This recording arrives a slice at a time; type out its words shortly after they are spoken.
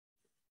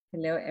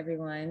Hello,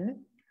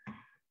 everyone.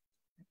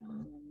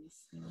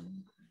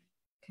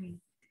 Okay.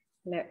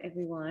 Hello,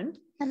 everyone.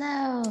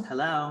 Hello.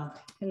 Hello.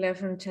 Hello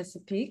from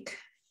Chesapeake.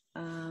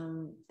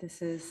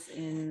 This is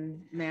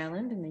in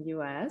Maryland in the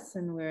US,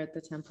 and we're at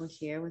the temple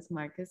here with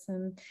Marcus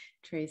and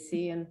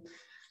Tracy and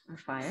our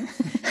fire.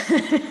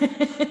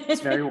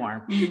 It's very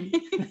warm.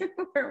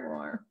 We're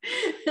warm.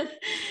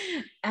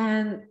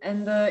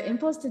 And the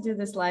impulse to do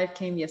this live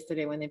came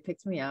yesterday when they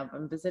picked me up.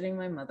 I'm visiting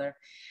my mother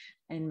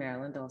in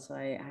Maryland also.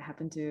 I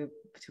happened to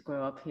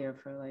grow up here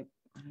for like,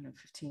 I don't know,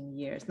 15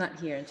 years, not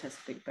here in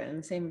Chesapeake, but in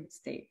the same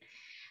state.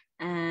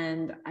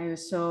 And I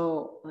was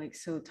so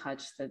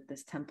touched that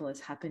this temple is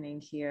happening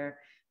here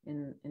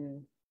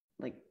in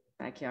like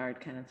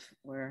backyard, kind of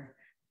where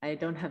I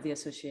don't have the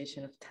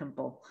association of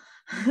temple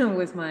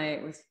with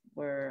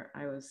where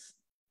I was,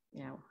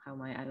 how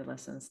my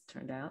adolescence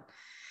turned out.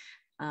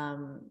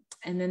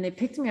 And then they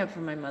picked me up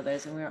from my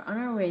mother's, and we were on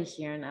our way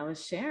here, and I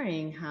was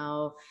sharing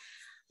how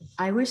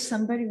I wish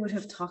somebody would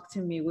have talked to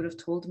me, would have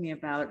told me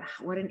about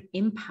what an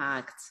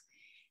impact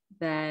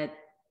that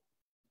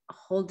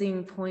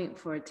holding point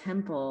for a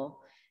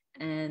temple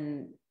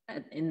and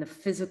in the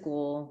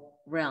physical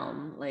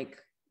realm, like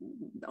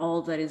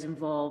all that is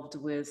involved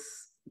with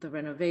the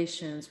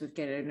renovations, with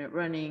getting it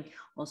running,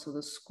 also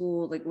the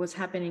school, like what's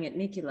happening at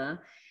Nikkilä,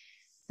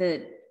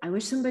 that I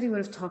wish somebody would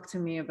have talked to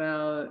me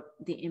about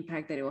the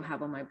impact that it will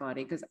have on my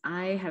body, because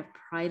I have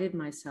prided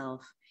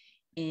myself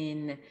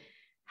in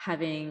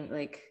having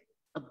like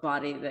a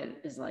body that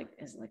is like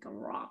a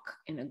rock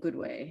in a good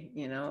way,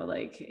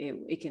 like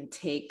it can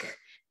take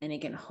and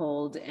it can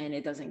hold and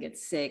it doesn't get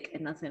sick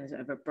and nothing is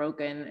ever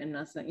broken and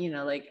nothing,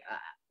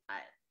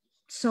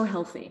 so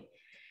healthy.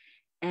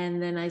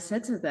 And then I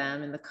said to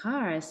them in the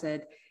car, I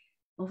said,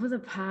 over the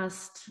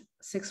past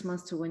 6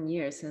 months to 1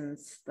 year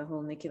since the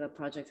whole Nikkilä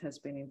project has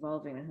been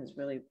evolving and has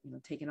really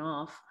taken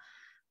off,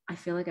 I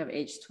feel like I've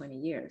aged 20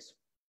 years.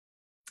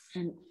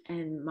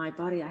 And my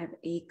body, I have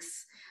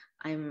aches.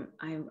 I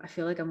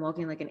feel like I'm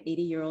walking like an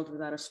 80-year-old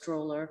without a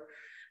stroller.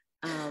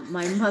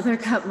 My mother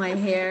cut my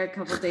hair a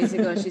couple of days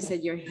ago. She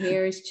said, your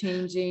hair is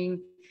changing.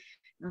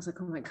 And I was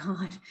like, oh my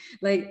God,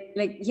 like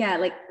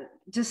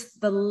just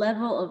the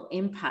level of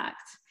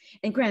impact.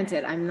 And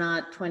granted, I'm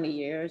not 20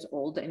 years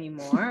old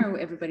anymore.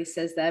 Everybody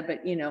says that, but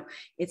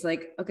it's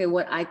like, okay,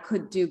 what I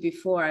could do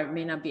before, I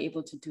may not be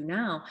able to do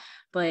now,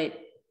 but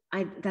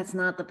that's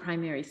not the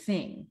primary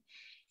thing.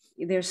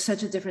 There's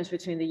such a difference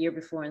between the year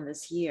before and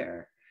this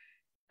year,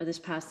 or this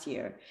past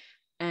year.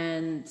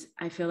 And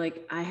I feel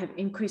like I have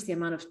increased the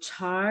amount of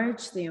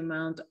charge, the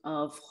amount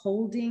of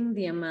holding,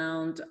 the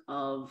amount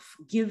of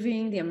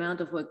giving, the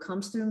amount of what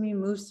comes through me,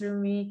 moves through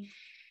me,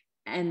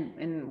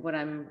 and what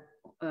I'm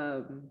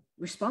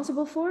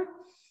responsible for.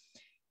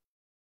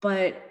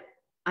 But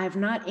I've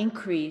not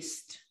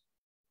increased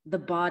the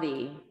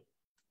body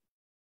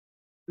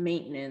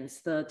maintenance,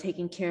 the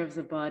taking care of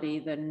the body,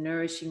 the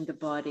nourishing the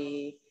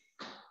body.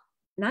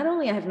 Not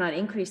only I have not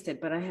increased it,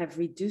 but I have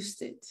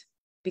reduced it.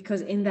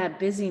 Because in that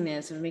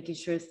busyness of making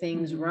sure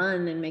things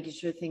run and making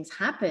sure things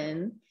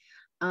happen,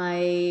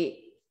 I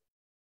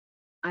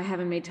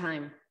haven't made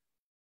time.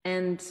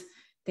 And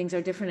things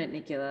are different at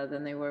Nikkilä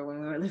than they were when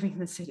we were living in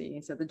the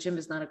city. So the gym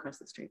is not across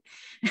the street.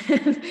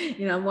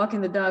 I'm walking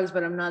the dogs,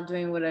 but I'm not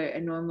doing what I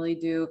normally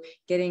do.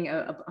 Getting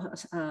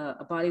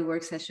a body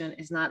work session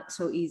is not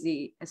so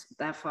easy as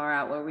that far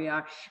out where we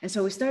are. And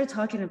so we started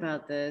talking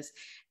about this.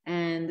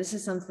 And this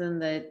is something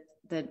that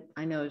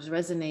I know is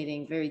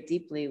resonating very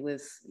deeply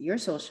with your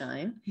soul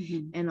shine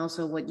and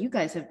also what you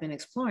guys have been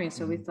exploring.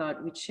 So we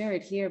thought we'd share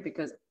it here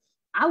because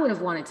I would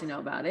have wanted to know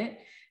about it.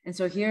 And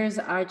so here's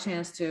our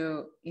chance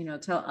to,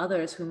 tell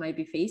others who might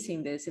be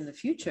facing this in the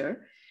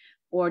future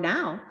or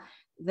now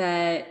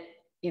that,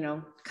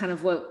 kind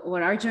of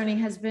what our journey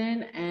has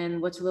been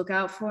and what to look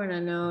out for. And I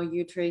know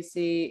you,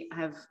 Tracy,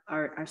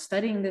 are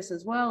studying this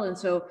as well. And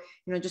so,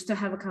 just to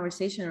have a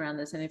conversation around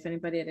this. And if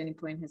anybody at any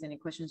point has any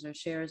questions or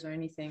shares or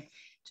anything,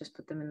 just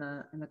put them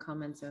in the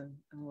comments and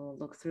we'll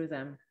look through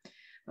them.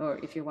 Or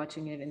if you're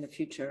watching it in the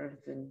future,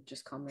 then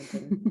just comment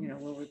and,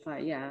 we'll reply.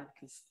 Yeah,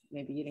 because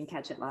maybe you didn't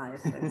catch it live,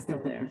 but it's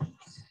still there.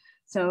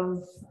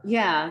 So,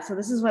 so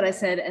this is what I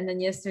said. And then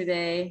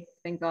yesterday,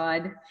 thank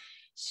God,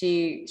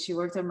 she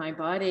worked on my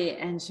body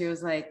and she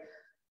was like,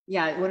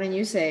 yeah, why don't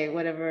you say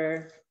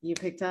whatever you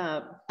picked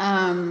up?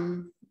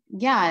 One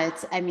of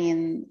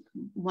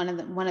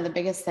the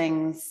biggest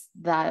things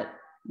that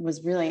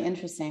was really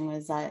interesting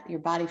was that your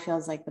body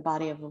feels like the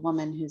body of a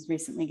woman who's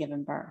recently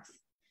given birth.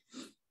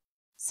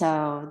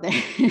 So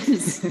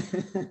there's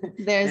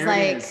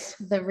like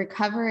the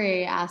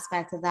recovery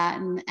aspect of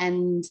that.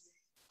 And,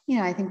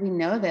 I think we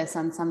know this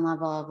on some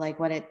level of like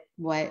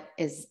what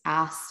is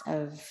asked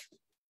of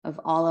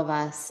all of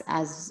us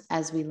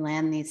as we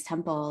land these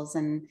temples.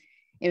 And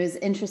it was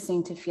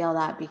interesting to feel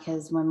that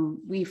because when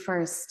we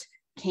first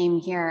came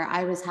here,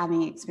 I was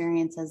having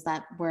experiences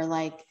that were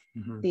like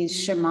these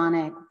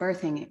shamanic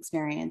birthing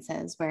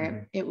experiences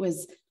where it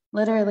was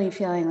literally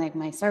feeling like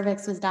my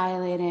cervix was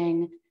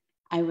dilating.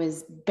 I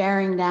was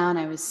bearing down,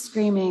 I was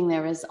screaming.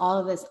 There was all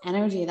of this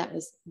energy that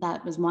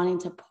was wanting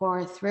to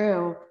pour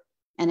through.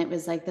 And it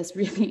was like this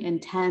really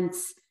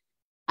intense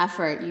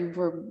effort. You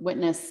were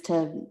witness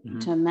to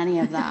many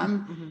of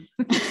them.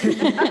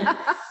 It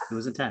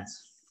was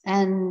intense.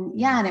 And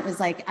and it was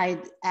like,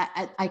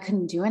 I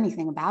couldn't do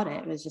anything about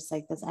it. It was just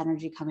like this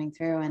energy coming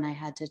through, and I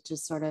had to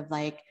just sort of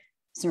like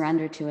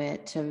surrender to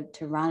it to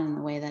run in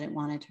the way that it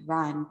wanted to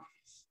run.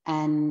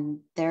 And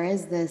there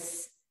is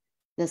this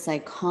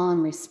like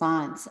calm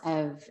response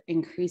of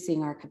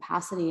increasing our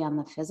capacity on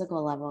the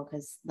physical level,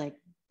 because like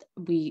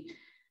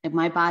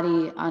my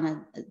body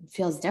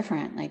feels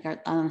different. Like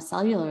on a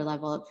cellular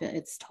level,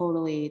 it's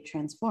totally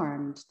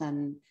transformed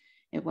than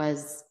it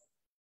was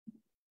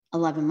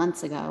 11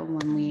 months ago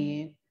when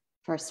we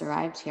first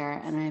arrived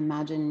here. And I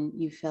imagine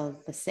you feel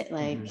the same,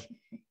 like,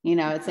 you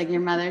know, it's like your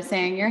mother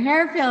saying your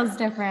hair feels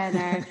different,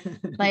 or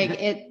like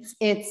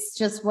it's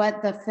just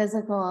what the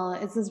physical,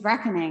 it's this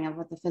reckoning of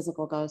what the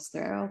physical goes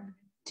through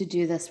to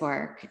do this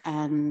work.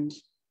 And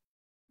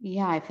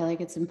yeah, I feel like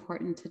it's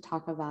important to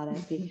talk about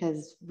it,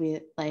 because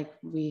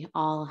we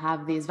all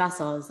have these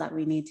vessels that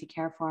we need to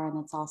care for.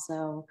 And it's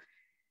also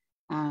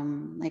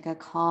like a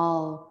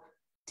call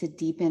to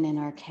deepen in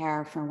our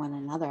care for one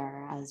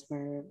another as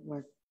we're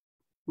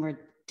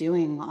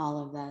doing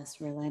all of this.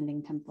 We're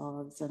landing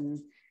temples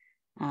and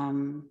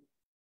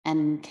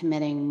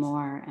committing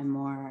more and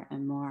more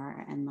and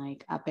more, and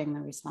like upping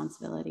the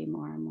responsibility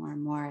more and more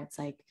and more. It's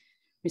like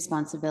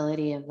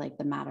responsibility of like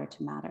the matter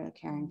to matter,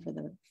 caring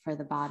for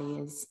the body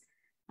is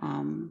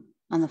on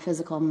the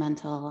physical,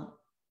 mental,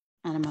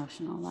 and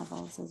emotional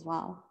levels as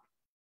well.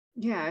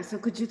 Yeah. So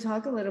could you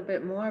talk a little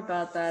bit more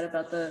about that,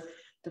 about the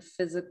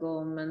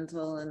physical,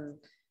 mental,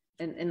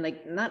 and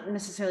like not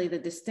necessarily the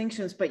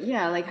distinctions, but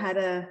yeah, like how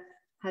to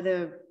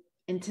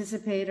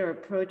anticipate or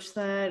approach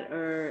that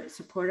or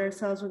support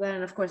ourselves with that.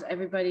 And of course,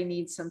 everybody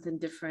needs something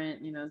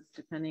different, you know,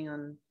 depending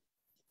on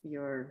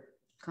your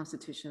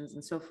constitutions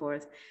and so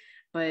forth.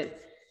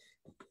 But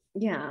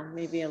yeah,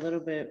 maybe a little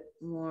bit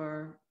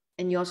more.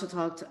 And you also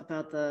talked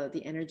about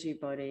the energy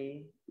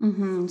body.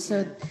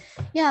 So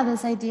yeah,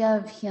 this idea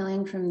of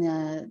healing from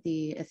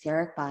the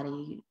etheric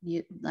body,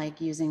 like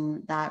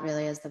using that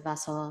really as the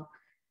vessel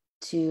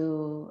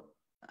to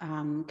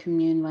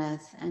commune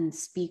with and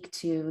speak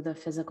to the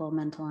physical,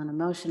 mental, and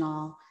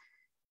emotional.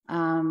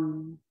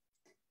 And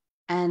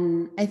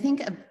I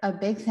think a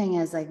big thing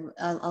is like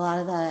a lot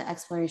of the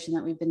exploration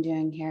that we've been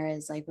doing here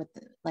is like with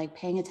like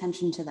paying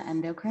attention to the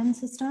endocrine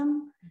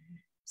system.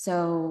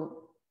 So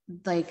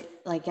like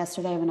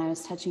yesterday when I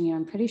was touching you,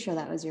 I'm pretty sure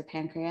that was your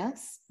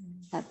pancreas.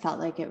 That felt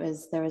like there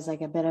was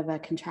like a bit of a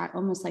contract,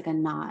 almost like a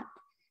knot.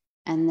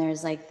 And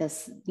there's like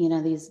this, you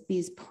know,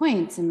 these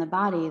points in the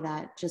body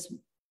that just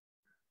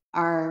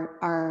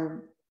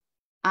are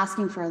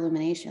asking for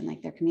illumination,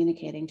 like they're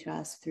communicating to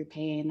us through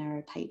pain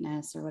or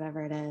tightness or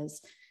whatever it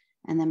is,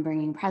 and then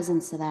bringing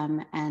presence to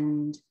them.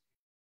 And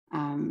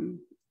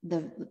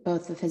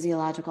both the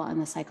physiological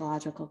and the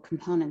psychological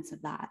components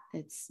of that.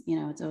 It's, you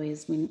know, it's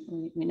always, we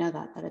know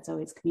that it's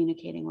always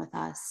communicating with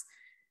us.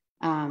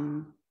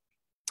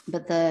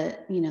 But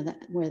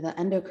where the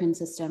endocrine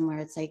system, where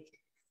it's like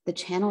the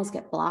channels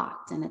get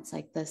blocked, and it's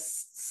like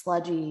this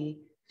sludgy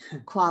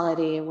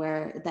quality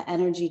where the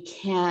energy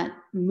can't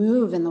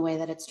move in the way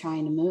that it's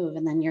trying to move.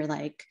 And then you're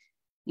like,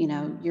 you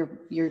know,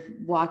 you're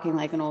walking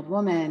like an old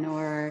woman,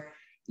 or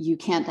you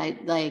can't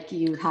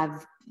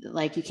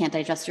you can't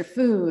digest your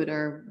food,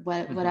 or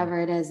whatever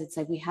it is. It's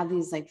like we have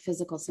these like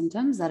physical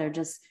symptoms that are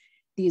just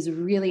these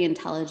really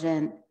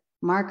intelligent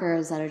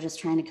markers that are just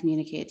trying to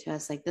communicate to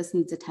us, like this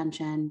needs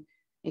attention,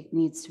 it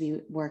needs to be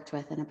worked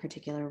with in a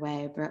particular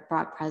way,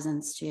 brought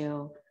presence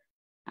to,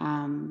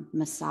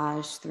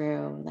 massage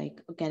through,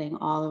 like getting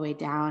all the way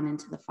down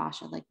into the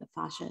fascia. Like the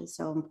fascia is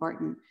so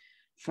important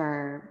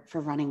for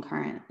running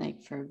current,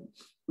 like for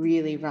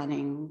really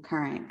running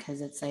current,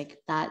 because it's like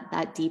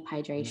that deep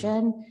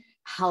hydration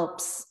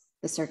helps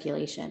the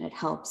circulation, it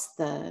helps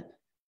the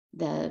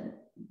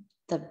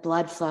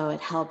blood flow,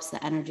 it helps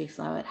the energy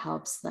flow, it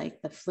helps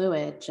like the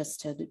fluid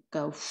just to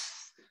go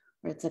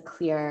where it's a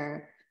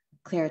clear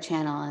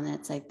channel. And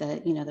it's like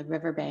the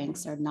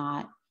riverbanks are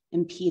not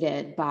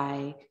impeded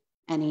by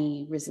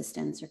any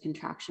resistance or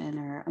contraction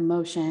or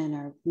emotion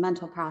or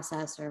mental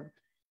process or,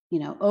 you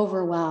know,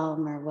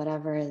 overwhelm or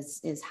whatever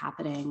is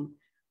happening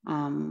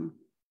on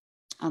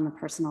the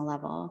personal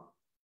level.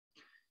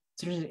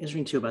 It's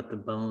interesting too about the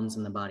bones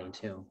in the body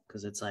too,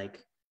 because it's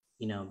like,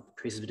 you know,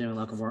 Tracy's been doing a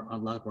lot of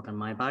work on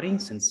my body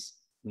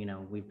since, you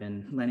know, we've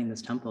been landing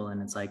this temple,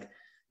 and it's like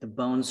the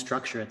bone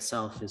structure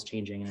itself is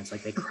changing, and it's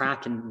like they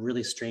crack in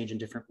really strange and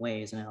different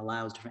ways, and it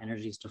allows different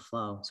energies to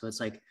flow. So it's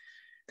like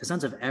the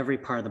sense of every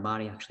part of the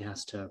body actually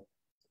has to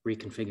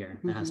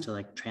reconfigure. It has to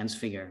like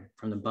transfigure,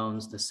 from the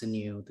bones, the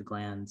sinew, the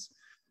glands,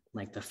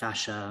 like the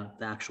fascia,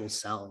 the actual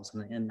cells,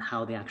 and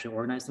how they actually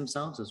organize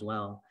themselves as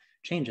well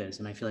changes.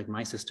 And I feel like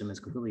my system has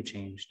completely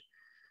changed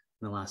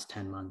in the last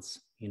 10 months,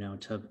 you know,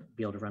 to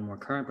be able to run more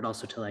current, but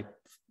also to like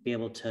be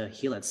able to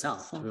heal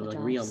itself, to like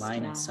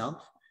realign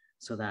itself.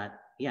 so that,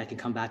 I can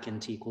come back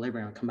into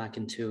equilibrium, or come back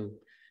into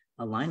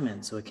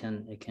alignment, so it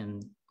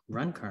can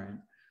run current.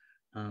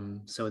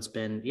 So it's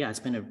been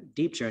a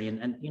deep journey,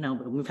 and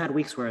we've had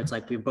weeks where it's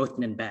like we've both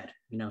been in bed,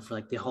 for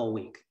like the whole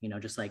week,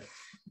 just like,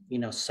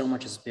 so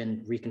much has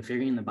been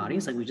reconfiguring the body.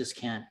 It's like we just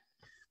can't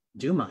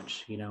do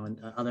much, and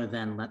other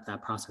than let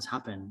that process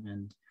happen.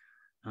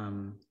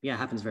 And it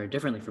happens very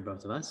differently for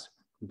both of us,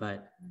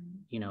 but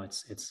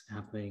it's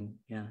happening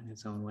in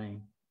its own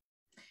way.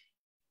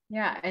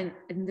 Yeah, and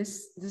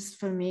this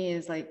for me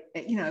is like,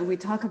 we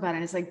talk about it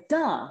and it's like,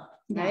 duh,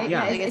 right?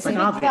 Yeah, it's like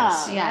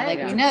obvious. Duh, yeah, right?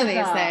 like we know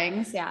these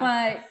things.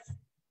 Yeah.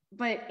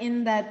 But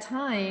in that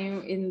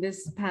time, in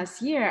this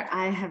past year,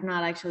 I have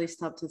not actually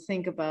stopped to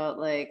think about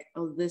like,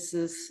 oh, this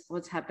is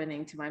what's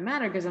happening to my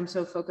matter, because I'm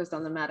so focused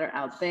on the matter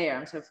out there.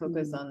 I'm so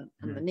focused on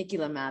the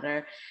Nikkilä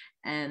matter.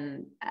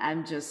 And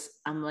I'm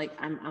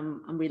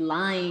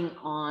relying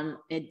on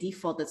a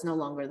default that's no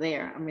longer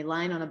there. I'm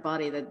relying on a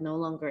body that no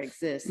longer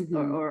exists,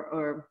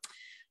 or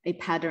a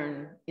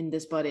pattern in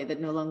this body that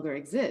no longer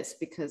exists,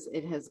 because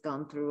it has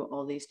gone through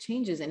all these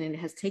changes and it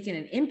has taken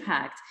an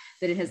impact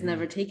that it has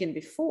never taken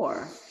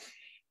before.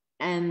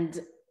 And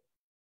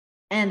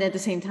at the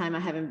same time, I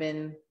haven't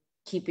been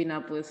keeping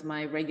up with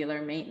my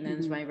regular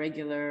maintenance, my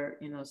regular,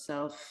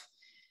 self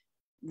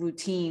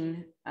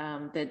routine,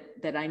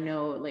 that I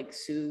know like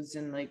soothes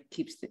and like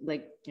keeps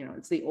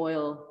it's the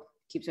oil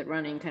keeps it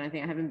running kind of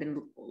thing. I haven't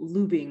been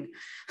lubing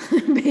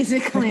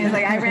basically. It's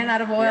like I ran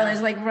out of oil.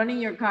 It's like running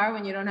your car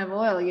when you don't have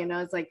oil,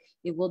 it's like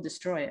it will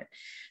destroy it.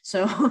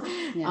 So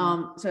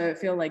so I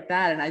feel like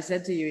that. And I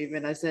said to you,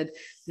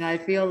 I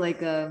feel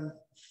like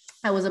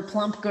I was a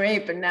plump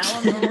grape and now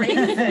I'm a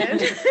raisin. I'm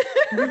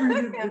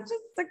just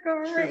like a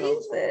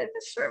raisin,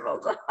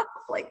 shriveled up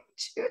like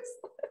juice.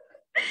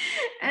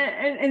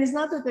 And it's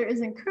not that there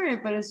isn't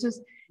current, but it's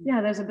just,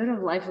 there's a bit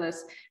of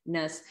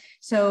lifelessness.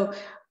 So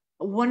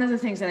one of the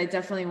things that I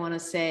definitely want to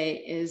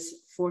say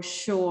is, for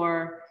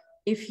sure,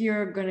 if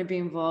you're going to be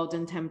involved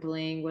in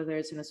templing, whether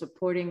it's in a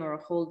supporting or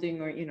a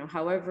holding, or,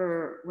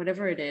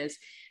 whatever it is,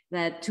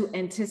 that to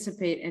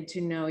anticipate and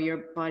to know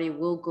your body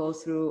will go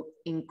through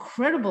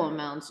incredible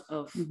amounts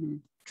of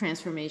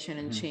transformation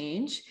and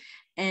change.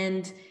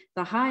 And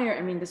the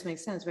higher, this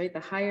makes sense, right? The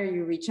higher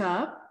you reach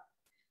up,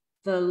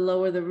 the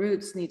lower the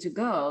roots need to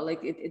go.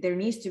 Like there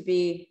needs to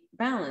be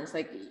balance.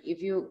 Like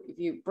if you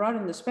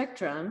broaden the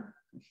spectrum,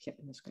 if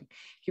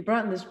you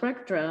broaden the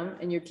spectrum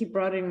and you keep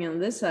broadening on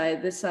this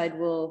side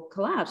will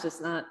collapse.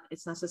 It's not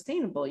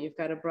sustainable. You've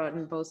got to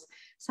broaden both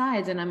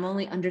sides. And I'm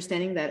only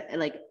understanding that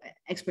like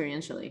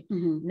experientially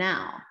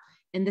now,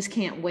 and this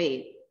can't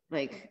wait.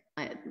 Like,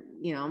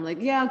 I'm like,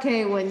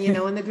 okay, when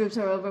the groups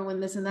are over, when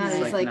this and that,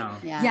 it's like, no.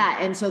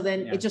 And so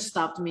then it just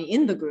stopped me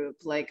in the group.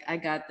 Like I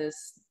got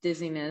this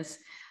dizziness,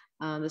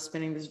 the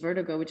spinning, this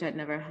vertigo, which I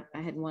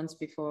had once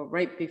before,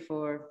 right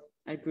before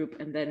a group.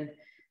 And then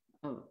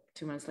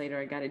 2 months later,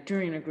 I got it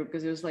during a group,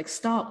 because it was like,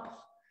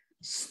 stop,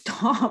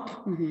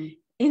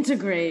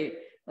 integrate,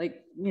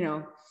 like,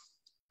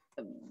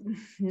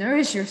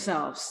 nourish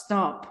yourself,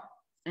 stop.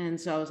 And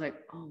so I was like,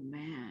 oh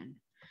man.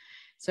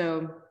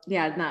 So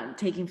not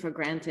taking for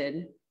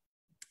granted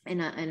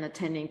and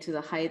attending to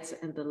the heights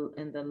and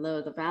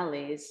the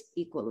valleys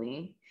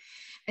equally.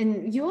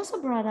 And you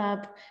also brought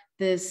up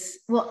this,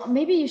 well,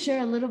 maybe you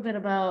share a little bit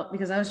about,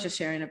 because I was just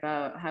sharing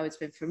about how it's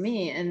been for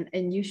me,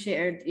 and you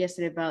shared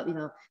yesterday about,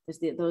 there's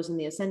those in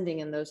the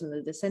ascending and those in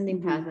the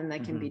descending path, and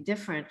that can be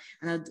different.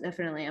 And I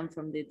definitely am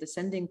from the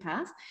descending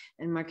path,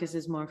 and Marcus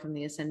is more from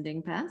the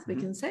ascending path, we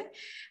can say.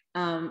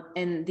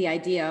 And the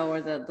idea or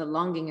the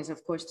longing is,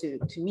 of course, to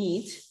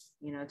meet,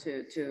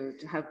 to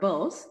have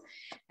both.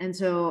 And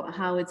so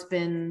how it's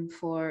been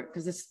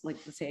because this, like,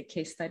 let's say a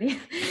case study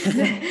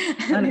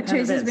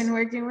Tracy's been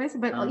working with,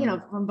 but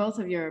from both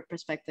of your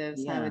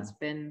perspectives, how it's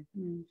been.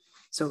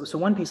 So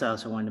one piece I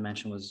also wanted to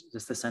mention was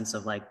just the sense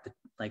of like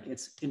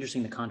it's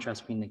interesting, the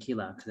contrast between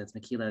Nikkilä, because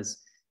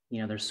Nikkilä's,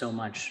 there's so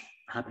much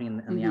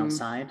happening on the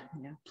outside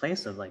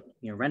place of like,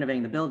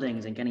 renovating the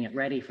buildings and getting it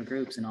ready for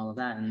groups and all of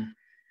that. And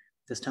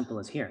this temple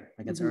is here,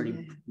 like it's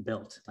already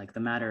built, like the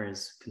matter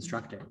is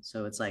constructed.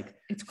 So it's like,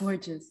 it's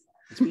gorgeous.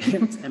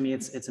 It's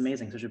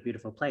amazing, such a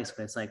beautiful place.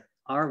 But it's like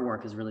our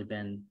work has really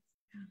been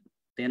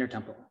the inner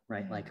temple,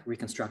 right? Like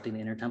reconstructing the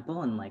inner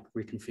temple and like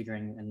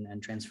reconfiguring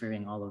and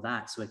transferring all of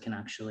that, so it can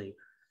actually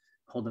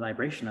hold the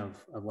vibration of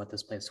what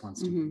this place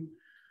wants to be.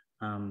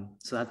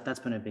 So that's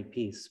been a big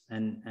piece.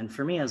 And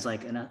for me, as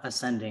like an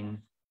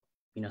ascending,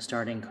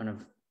 starting kind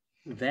of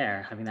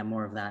there, having that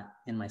more of that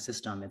in my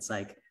system, it's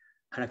like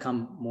how to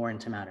come more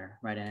into matter,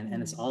 right?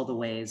 And it's all the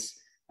ways,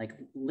 like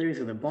literally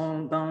through the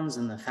bones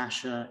and the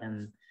fascia,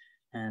 and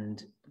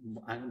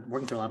I'm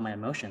working through a lot of my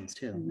emotions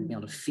too, being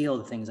able to feel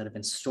the things that have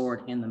been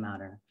stored in the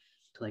matter,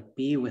 to like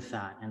be with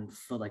that and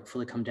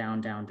fully come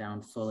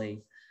down,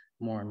 fully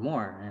more and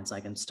more. And it's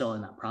like, I'm still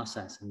in that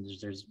process. And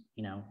there's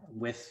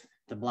with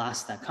the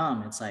blasts that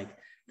come, it's like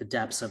the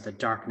depths of the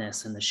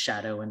darkness and the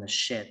shadow and the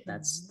shit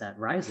that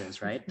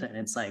rises, right? And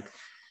it's like,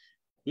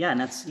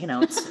 and that's,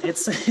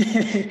 it's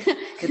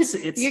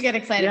you get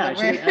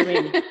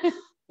excited.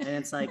 And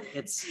it's like,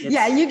 it's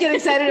yeah, you get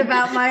excited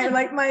about my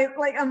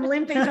I'm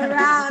limping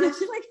around. And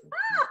she's like,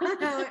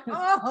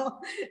 oh,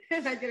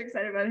 and I get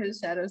excited about his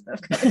shadow stuff.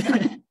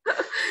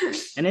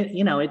 And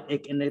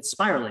it's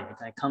spiraling.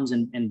 It comes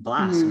in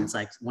blasts. And it's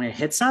like, when it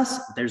hits us,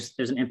 there's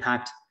an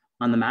impact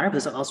on the matter, but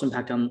there's also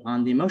impact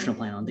on the emotional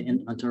plane, on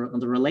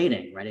the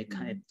relating, right? It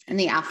kind of, and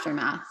the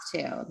aftermath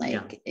too.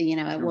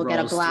 It will get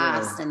a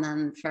blast, and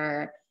then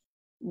for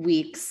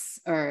weeks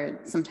or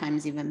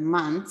sometimes even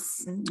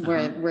months,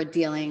 we're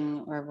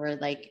dealing, or we're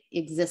like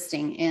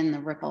existing in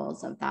the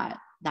ripples of that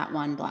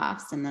one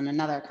blast, and then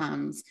another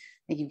comes.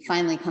 Like you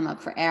finally come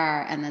up for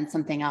air, and then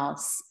something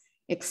else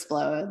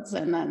explodes,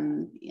 and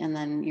then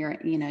you're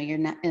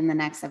in the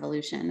next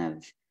evolution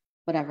of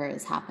whatever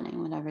is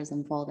happening, whatever is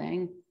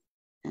unfolding.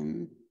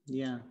 And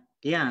yeah.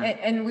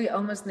 And we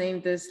almost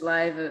named this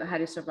live How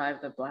to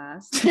Survive the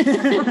Blast. And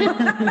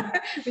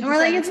we're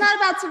like, it's not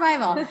about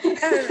survival.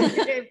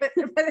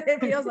 but it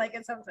feels like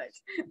it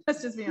sometimes.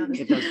 Let's just be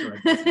honest. It does feel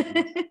like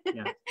this.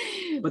 Yeah.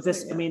 But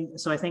this, I mean,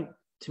 so I think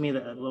to me,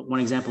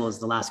 one example is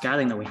the last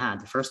gathering that we had,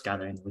 the first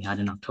gathering that we had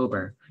in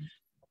October.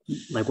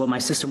 Like what my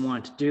system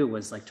wanted to do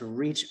was like to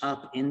reach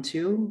up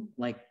into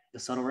like the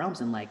subtle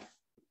realms and like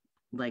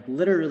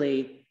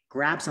literally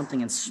grab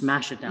something and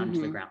smash it down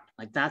into the ground.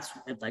 Like that's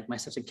like my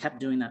system kept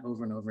doing that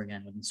over and over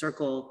again within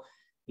circle.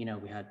 We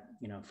had,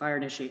 fire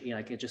initiate,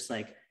 like it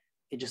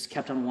just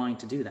kept on wanting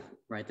to do that,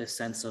 right? This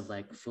sense of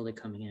like fully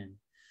coming in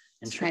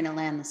and trying to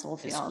land the soul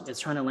field. It's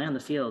trying to land the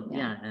field.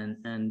 Yeah.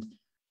 And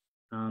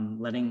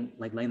letting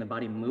the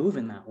body move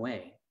in that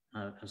way.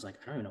 I was like,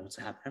 I don't know what's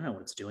happening. I don't know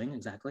what it's doing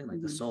exactly.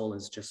 Like the soul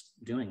is just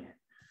doing it.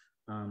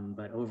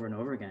 But over and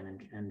over again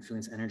and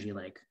feeling this energy,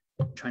 like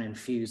trying to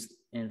infuse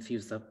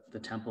the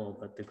temple,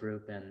 but the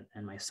group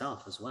and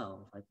myself as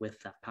well, like with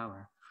that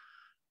power.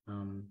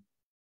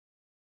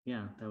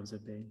 That was a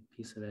big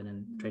piece of it.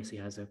 And Tracy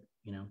has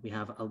we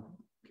have a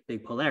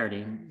big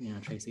polarity.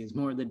 Tracy is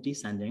more the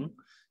descending,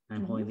 and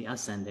I'm holding the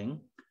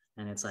ascending.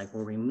 And it's like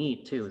where we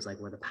meet too is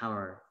like where the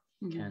power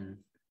can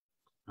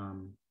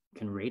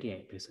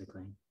radiate,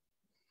 basically.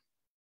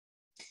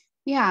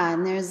 Yeah,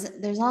 and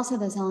there's also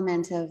this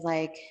element of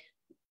like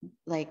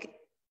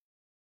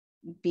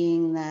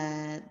being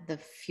the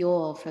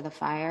fuel for the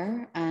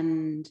fire,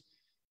 and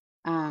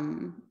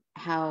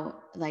how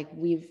like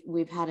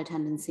we've had a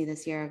tendency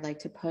this year of like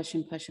to push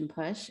and push and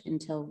push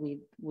until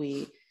we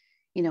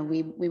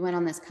went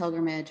on this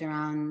pilgrimage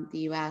around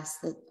the US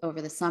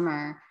over the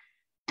summer,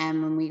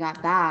 and when we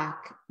got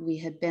back we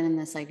had been in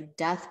this like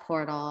death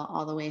portal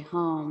all the way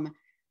home,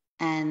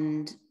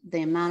 and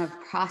the amount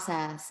of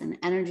process and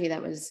energy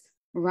that was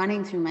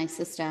running through my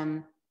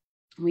system.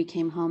 We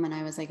came home and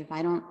I was like, if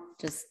I don't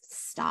just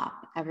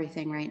stop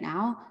everything right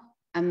now,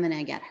 I'm going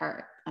to get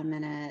hurt. I'm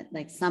going to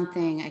like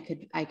something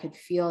I could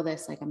feel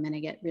this, like I'm going to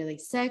get really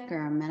sick,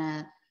 or I'm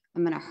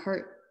going to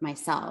hurt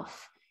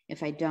myself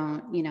if I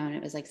don't, and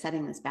it was like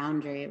setting this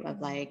boundary of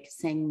like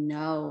saying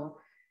no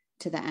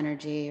to the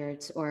energy,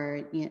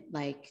 or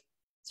like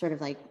sort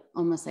of like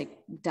almost like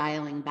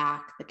dialing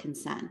back the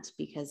consent,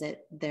 because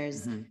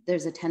there's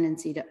a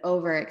tendency to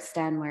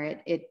overextend where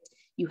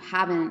you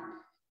haven't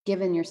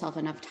given yourself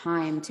enough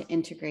time to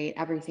integrate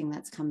everything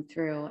that's come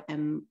through.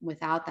 And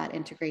without that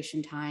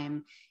integration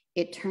time,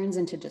 it turns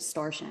into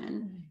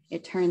distortion.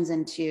 It turns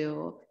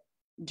into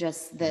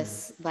just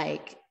this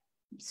like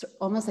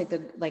almost like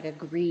a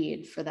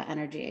greed for the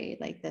energy,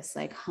 like this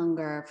like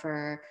hunger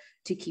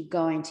to keep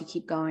going,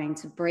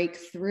 to break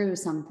through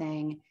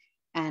something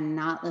and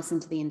not listen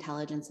to the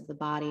intelligence of the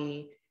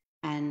body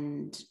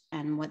and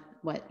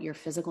what your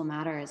physical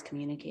matter is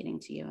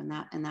communicating to you. And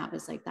that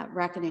was like that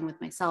reckoning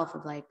with myself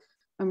of like,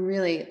 I'm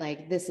really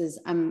like,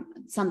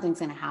 something's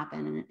going to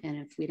happen. And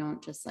if we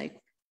don't just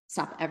like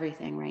stop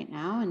everything right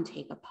now and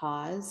take a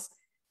pause,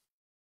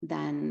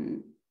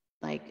 then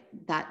like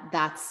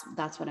that's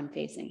what I'm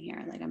facing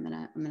here. Like I'm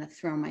going to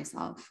throw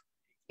myself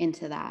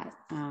into that.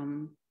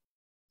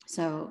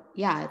 So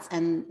yeah,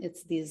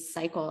 it's these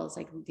cycles,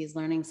 like these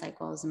learning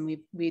cycles. And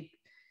we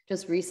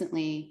just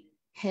recently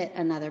hit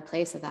another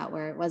place of that,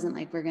 where it wasn't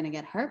like we're going to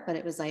get hurt, but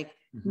it was like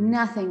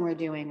nothing we're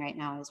doing right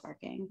now is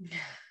working.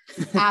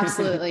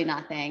 Absolutely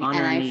nothing. On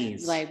and our I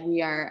knees. like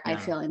I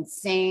feel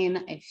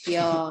insane. I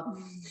feel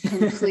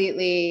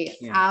completely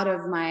out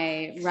of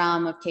my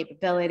realm of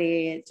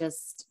capability. It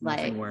just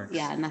nothing works.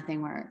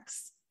 Nothing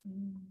works.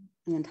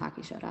 And then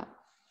Taki'h showed up.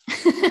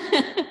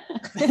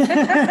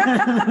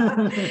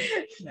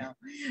 No.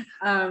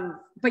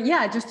 But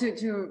yeah, just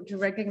to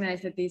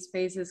recognize that these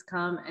phases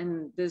come,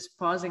 and this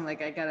pausing,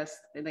 like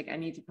I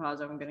need to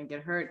pause or I'm gonna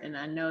get hurt. And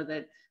I know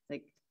that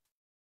like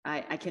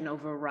I can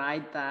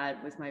override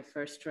that with my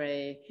first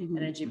ray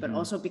energy, but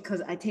also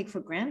because I take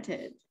for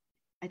granted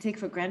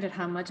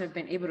how much I've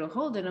been able to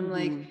hold it. I'm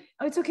like,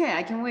 oh, it's okay.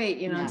 I can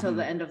wait, until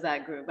the end of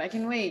that group. I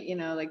can wait,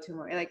 like 2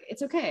 more, like,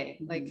 it's okay.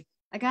 Like,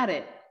 I got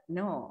it.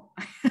 No,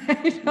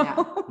 I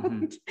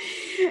don't.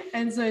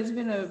 And so it's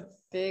been a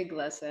big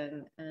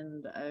lesson,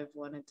 and I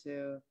wanted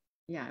to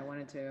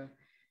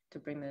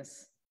bring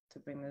this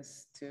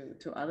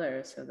to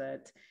others, so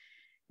that,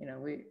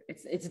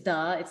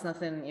 it's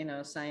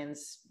nothing,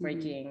 science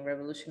breaking,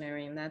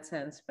 revolutionary in that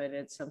sense, but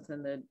it's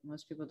something that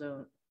most people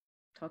don't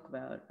talk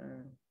about,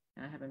 or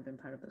I haven't been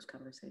part of those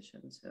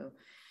conversations. So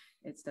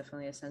it's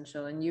definitely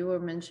essential. And you were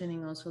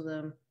mentioning also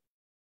the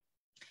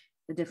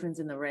difference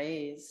in the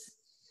rays.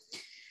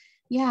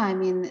 Yeah, I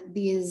mean,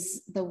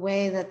 the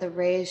way that the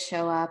rays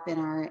show up in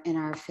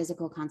our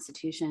physical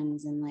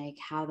constitutions, and like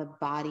how the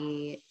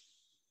body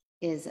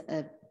is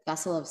a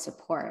vessel of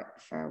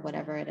support for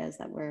whatever it is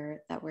that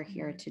we're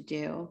here to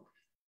do,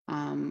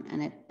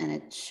 and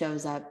it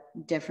shows up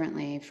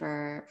differently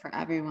for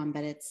everyone,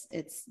 but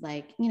it's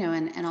like,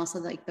 and also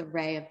like the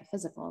ray of the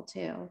physical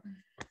too,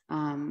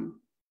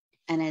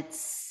 and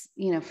it's,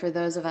 for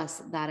those of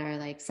us that are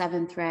like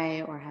seventh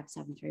ray or have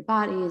seventh ray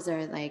bodies,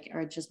 or like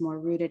are just more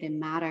rooted in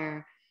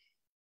matter,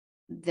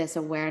 this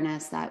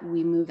awareness that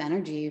we move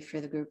energy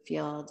for the group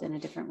field in a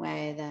different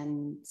way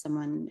than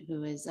someone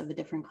who is of a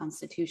different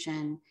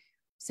constitution.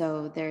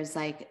 So there's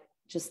like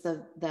just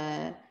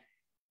the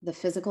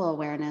physical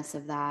awareness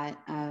of that,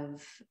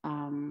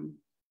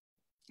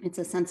 it's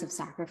a sense of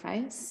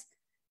sacrifice,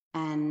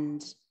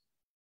 and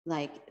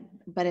like,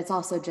 but it's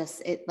also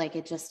just it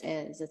just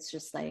is, it's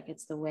just like,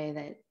 it's the way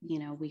that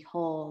we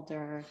hold,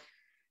 or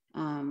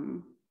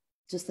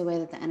just the way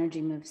that the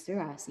energy moves through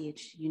us,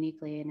 each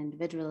uniquely and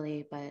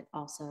individually, but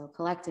also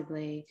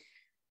collectively.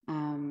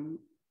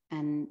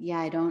 And yeah,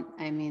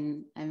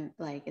 I'm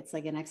like, it's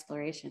like an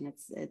exploration.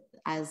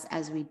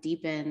 As we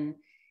deepen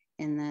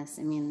in this,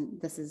 I mean,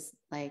 this is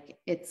like,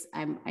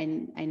 I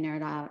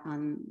nerd out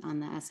on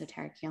the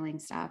esoteric healing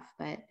stuff,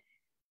 but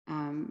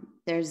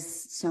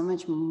there's so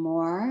much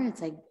more.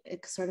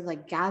 It's sort of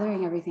like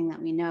gathering everything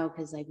that we know,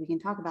 because like we can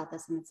talk about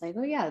this and it's like,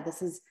 oh yeah,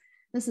 this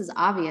is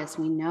obvious.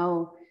 We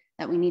know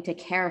that we need to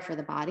care for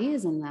the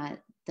bodies, and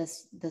that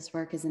this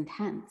work is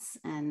intense,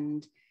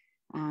 and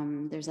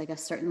there's like a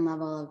certain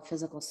level of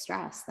physical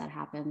stress that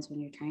happens when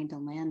you're trying to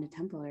land a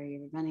temple, or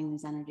you're running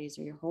these energies,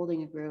 or you're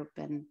holding a group,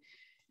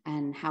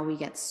 and how we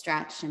get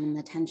stretched. I mean,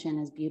 the tension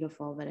is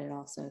beautiful, but it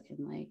also can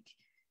like,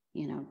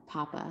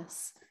 pop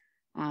us.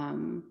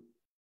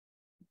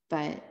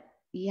 But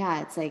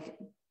yeah, it's like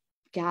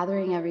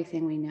gathering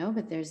everything we know,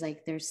 but there's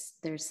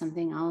there's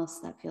something else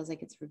that feels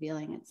like it's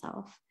revealing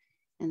itself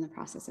in the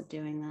process of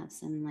doing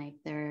this. And like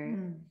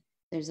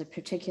there's a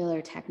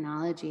particular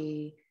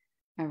technology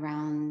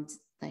around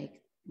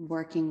like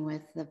working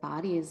with the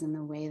bodies in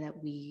the way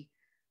that we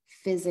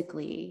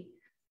physically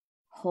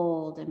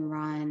hold and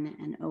run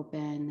and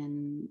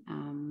open,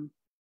 and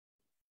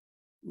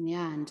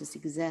and just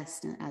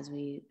exist as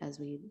we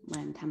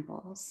land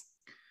temples.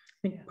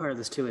 I think part of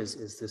this too is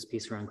this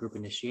piece around group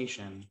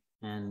initiation,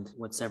 and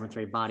what seventh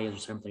ray bodies or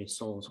seventh ray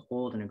souls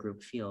hold in a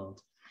group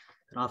field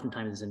that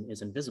oftentimes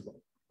is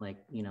invisible. Like,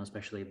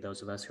 especially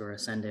those of us who are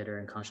ascended or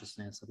in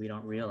consciousness, we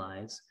don't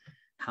realize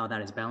how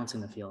that is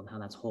balancing the field, how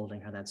that's holding,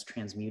 how that's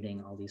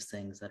transmuting all these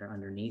things that are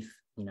underneath,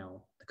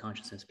 the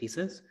consciousness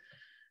pieces.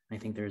 And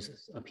I think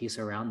there's a piece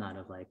around that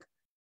of like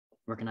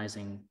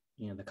recognizing,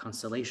 the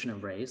constellation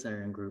of rays that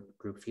are in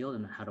group field,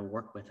 and how to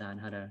work with that, and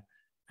how to,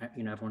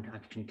 everyone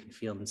actually can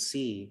feel and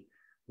see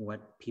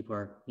what people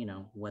are,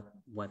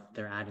 what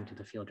they're adding to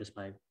the field just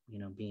by,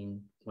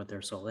 being what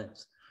their soul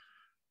is.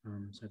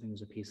 So I think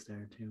there's a piece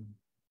there too.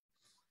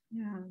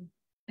 Yeah.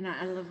 And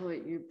I love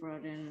what you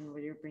brought in and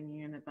what you're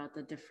bringing in about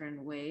the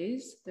different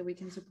ways that we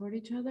can support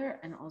each other,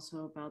 and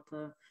also about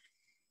the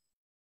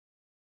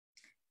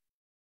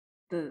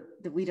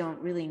we don't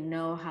really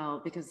know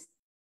how, because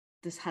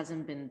this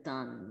hasn't been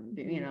done,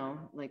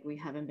 like we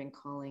haven't been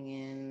calling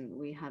in,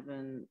 we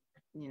haven't,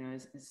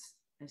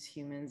 as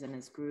humans and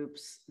as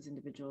groups, as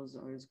individuals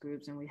or as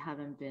groups, and we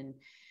haven't been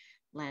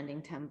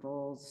landing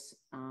temples.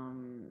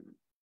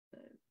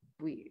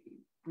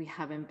 We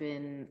haven't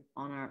been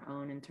on our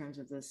own in terms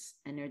of this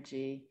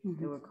energy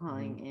that we're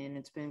calling in.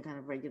 It's been kind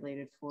of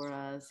regulated for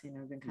us,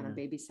 been kind of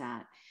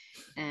babysat.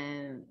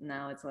 And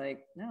now it's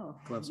like, no,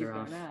 gloves are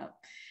off.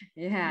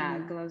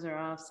 Gloves are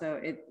off. So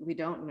we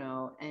don't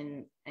know.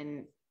 And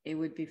it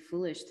would be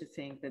foolish to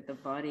think that the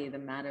body, the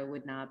matter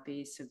would not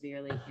be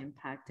severely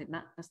impacted.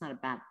 That's not a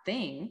bad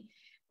thing,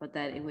 but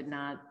that it would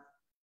not,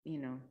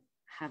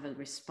 have a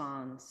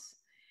response,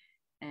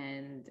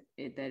 and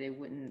that it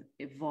wouldn't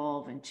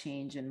evolve and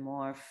change and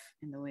morph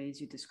in the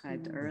ways you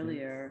described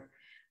earlier.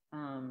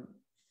 And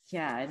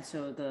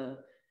so the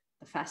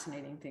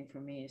fascinating thing for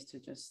me is to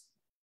just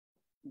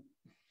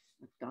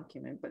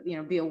document, but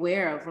be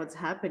aware of what's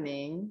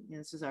happening.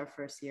 This is our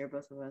first year,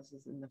 both of us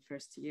is in the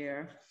first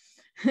year.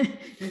 So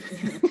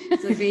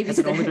baby's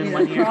only been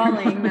 1 year.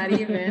 Crawling, not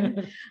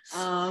even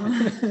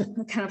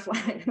kind of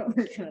flying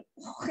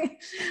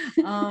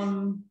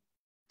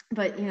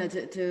but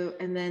to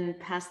and then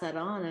pass that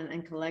on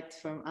and collect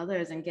from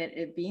others, and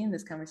be in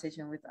this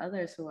conversation with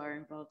others who are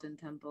involved in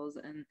temples,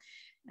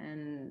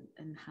 and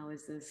how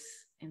is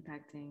this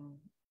impacting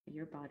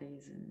your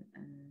bodies, and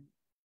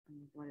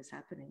what is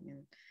happening,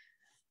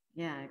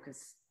 and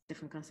because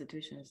different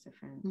constitutions,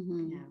 different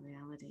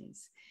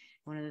realities.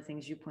 one of the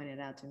things you pointed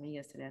out to me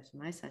yesterday after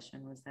my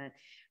session was that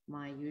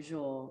my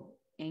usual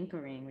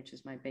anchoring, which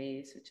is my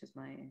base, which is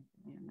my,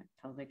 my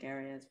pelvic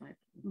area, is my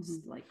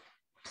like,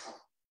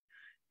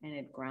 and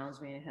it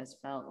grounds me. It has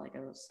felt like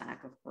a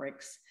sack of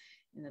bricks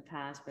in the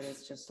past, but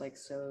it's just like,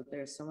 so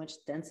there's so much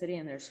density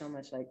and there's so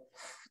much like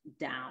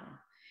down,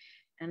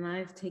 and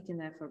I've taken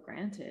that for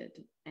granted.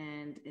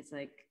 And it's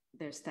like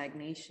there's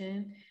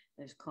stagnation,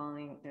 there's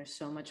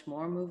so much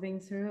more moving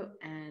through,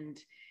 and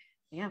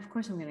yeah, of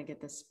course I'm gonna get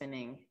the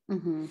spinning,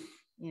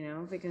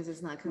 because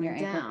it's not coming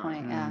down.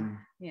 Point,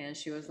 yeah. And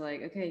she was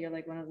like, okay, you're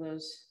like one of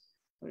those,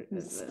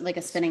 like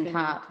a spinning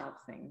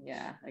top thing.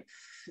 Yeah, like,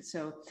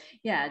 so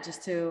yeah,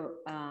 just to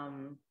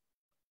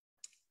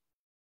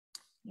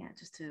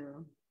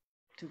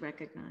to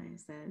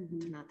recognize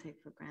that, to not take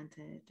for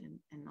granted,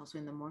 and also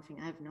in the morphing,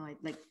 I have no idea,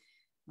 like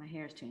my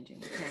hair is changing.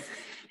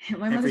 Okay.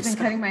 My mother's been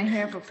cutting my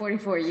hair for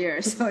 44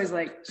 years, so I was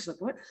like, she's like,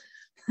 what?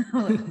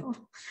 Like, oh.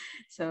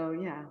 So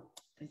yeah,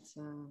 it's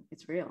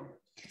real,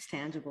 it's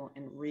tangible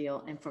and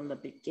real, and from the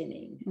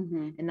beginning,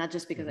 and not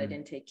just because I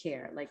didn't take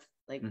care. Like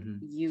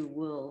you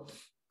will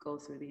go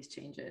through these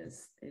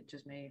changes. It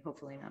just may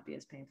hopefully not be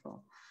as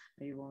painful,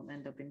 or you won't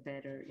end up in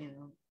bed, or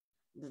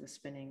with a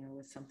spinning, or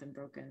with something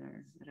broken,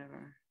 or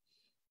whatever.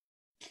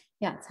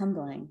 Yeah, it's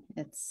humbling.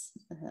 It's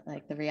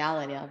like the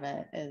reality of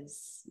it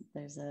is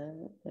there's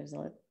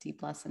a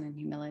deep lesson in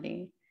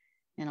humility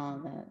and all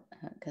of it,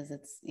 because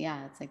it's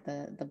like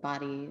the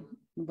body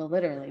will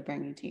literally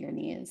bring you to your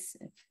knees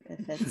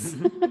if it's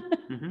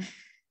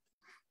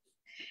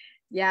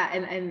yeah.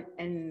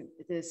 And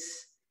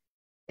this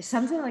is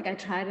something like I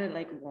try to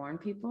like warn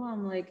people.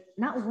 I'm like,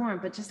 not warn,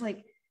 but just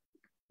like,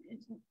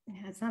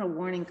 it's not a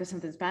warning because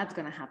something's bad's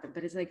going to happen,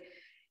 but it's like,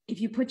 if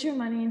you put your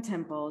money in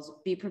temples,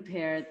 be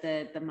prepared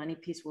that the money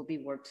piece will be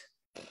worked.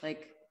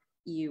 Like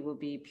you will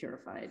be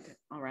purified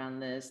around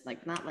this,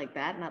 like not like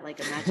that, not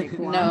like a magic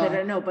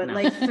wand. No,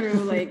 like through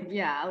like,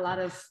 a lot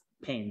of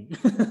pain,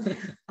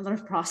 a lot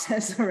of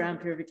process around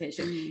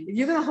purification. If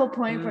you're going to hold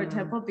point for a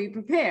temple, be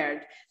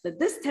prepared that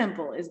this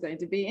temple is going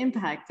to be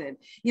impacted.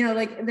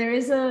 Like there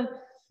is a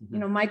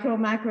micro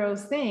macro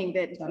thing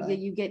that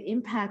you get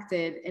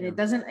impacted, and it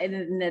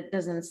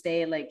doesn't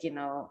stay like,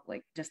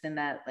 like just in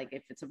that, like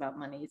if it's about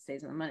money, it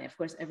stays in the money. Of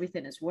course,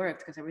 everything is worked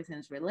because everything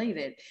is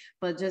related,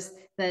 but just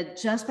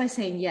by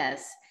saying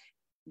yes,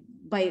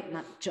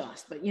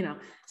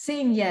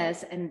 saying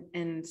yes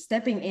and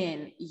stepping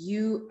in,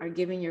 you are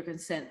giving your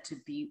consent to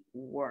be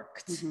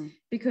worked,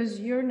 because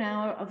you're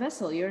now a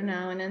vessel, you're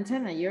now an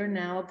antenna, you're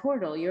now a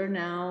portal, you're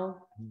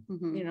now,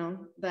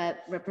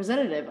 that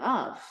representative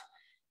of.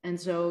 And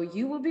so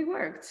you will be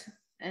worked.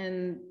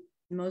 And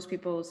most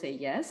people say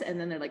yes. And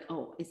then they're like,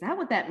 oh, is that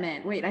what that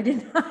meant? Wait, I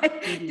didn't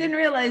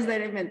realize that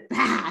it meant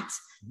that.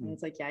 And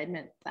it's like, yeah, it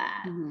meant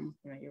that.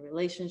 Your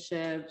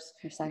relationships,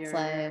 your sex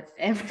life,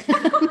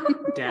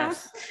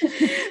 death.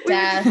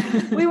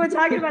 We were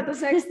talking about the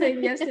sex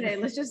thing yesterday.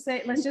 Let's just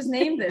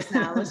name this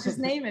now. Let's just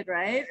name it,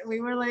 right?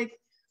 We were like,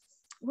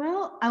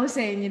 well, I was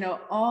saying,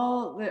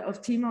 all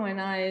of Timo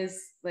and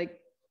I's like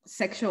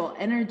sexual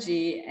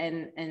energy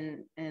and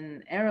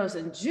eros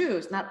and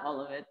juice, not all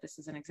of it, this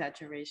is an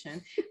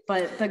exaggeration,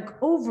 but the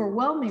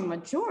overwhelming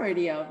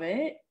majority of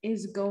it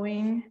is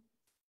going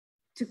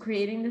to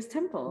creating this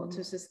temple,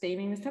 to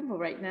sustaining this temple.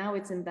 Right now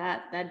it's in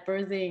that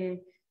birthing,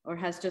 or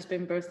has just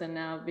been birthed, and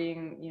now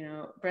being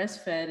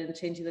breastfed and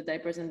changing the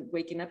diapers and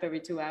waking up every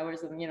 2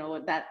 hours, and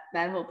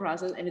that whole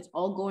process, and it's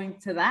all going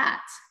to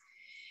that,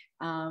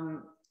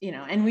 and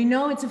we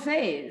know it's a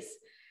phase.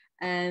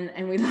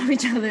 And we love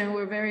each other and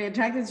we're very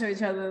attracted to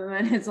each other.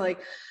 And then it's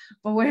like,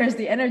 but where's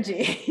the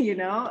energy,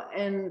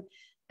 and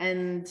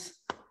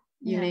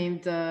you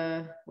named,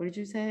 what did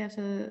you say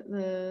after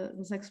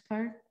the sex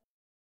part?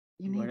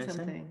 You named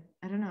something.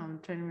 I don't know. I'm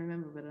trying to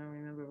remember, but I don't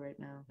remember right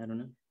now. I don't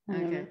know.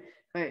 Okay.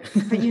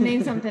 But you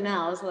named something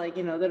else, like,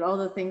 that all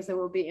the things that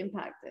will be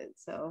impacted.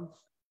 So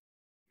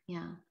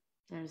yeah,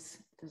 there's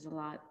a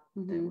lot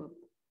that will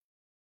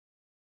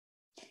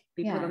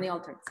be put on the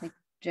altar. It's like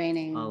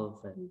draining all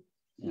of it.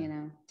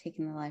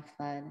 Taking the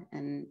lifeblood,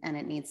 and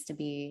it needs to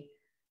be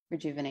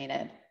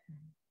rejuvenated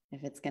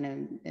if it's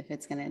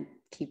gonna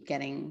keep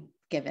being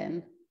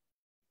given.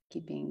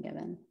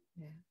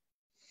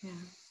 Yeah.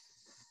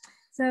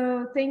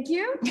 So thank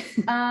you.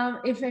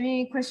 If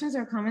any questions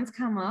or comments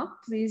come up,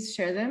 please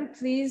share them.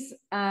 Please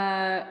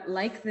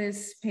like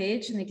this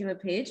page,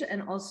 Nikkilä page,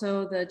 and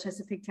also the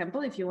Chesapeake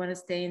Temple if you want to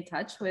stay in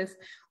touch with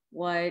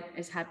what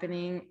is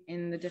happening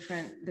in the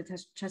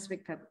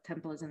Chesapeake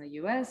Temple is in the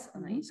US,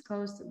 on the East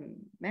Coast, in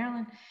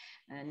Maryland.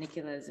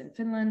 Nikkilä is in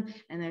Finland,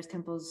 and there's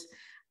temples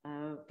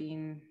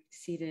being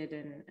seeded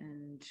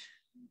and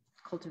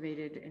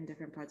cultivated in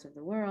different parts of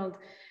the world.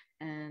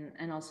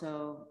 And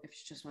also, if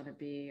you just want to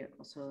be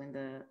also in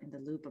the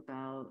loop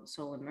about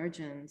soul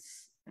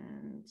emergence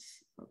and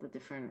all the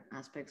different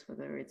aspects,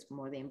 whether it's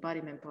more the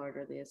embodiment part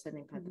or the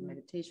ascending part, the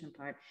meditation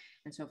part,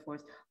 and so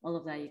forth, all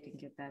of that, you can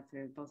get that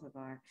through both of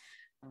our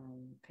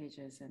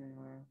pages, and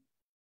we're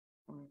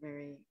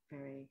very,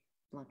 very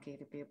lucky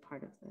to be a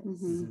part of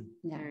this.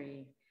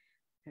 Very,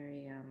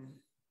 very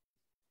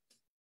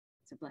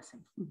it's a blessing.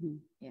 Mm-hmm.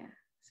 Yeah.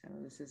 So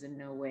this is in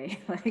no way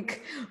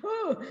like,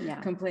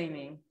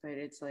 complaining, but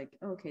it's like,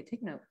 okay,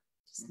 take note.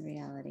 Just the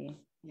reality.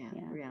 Yeah.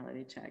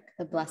 Reality check.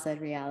 The blessed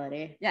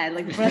reality. Yeah.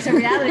 Like the blessed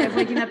reality of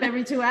waking up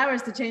every 2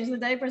 hours to change the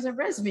diapers or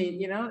breastfeed,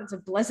 you know, it's a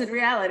blessed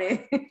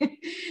reality.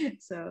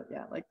 So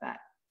yeah, like that.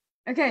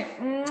 Okay.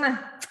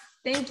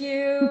 Thank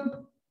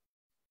you.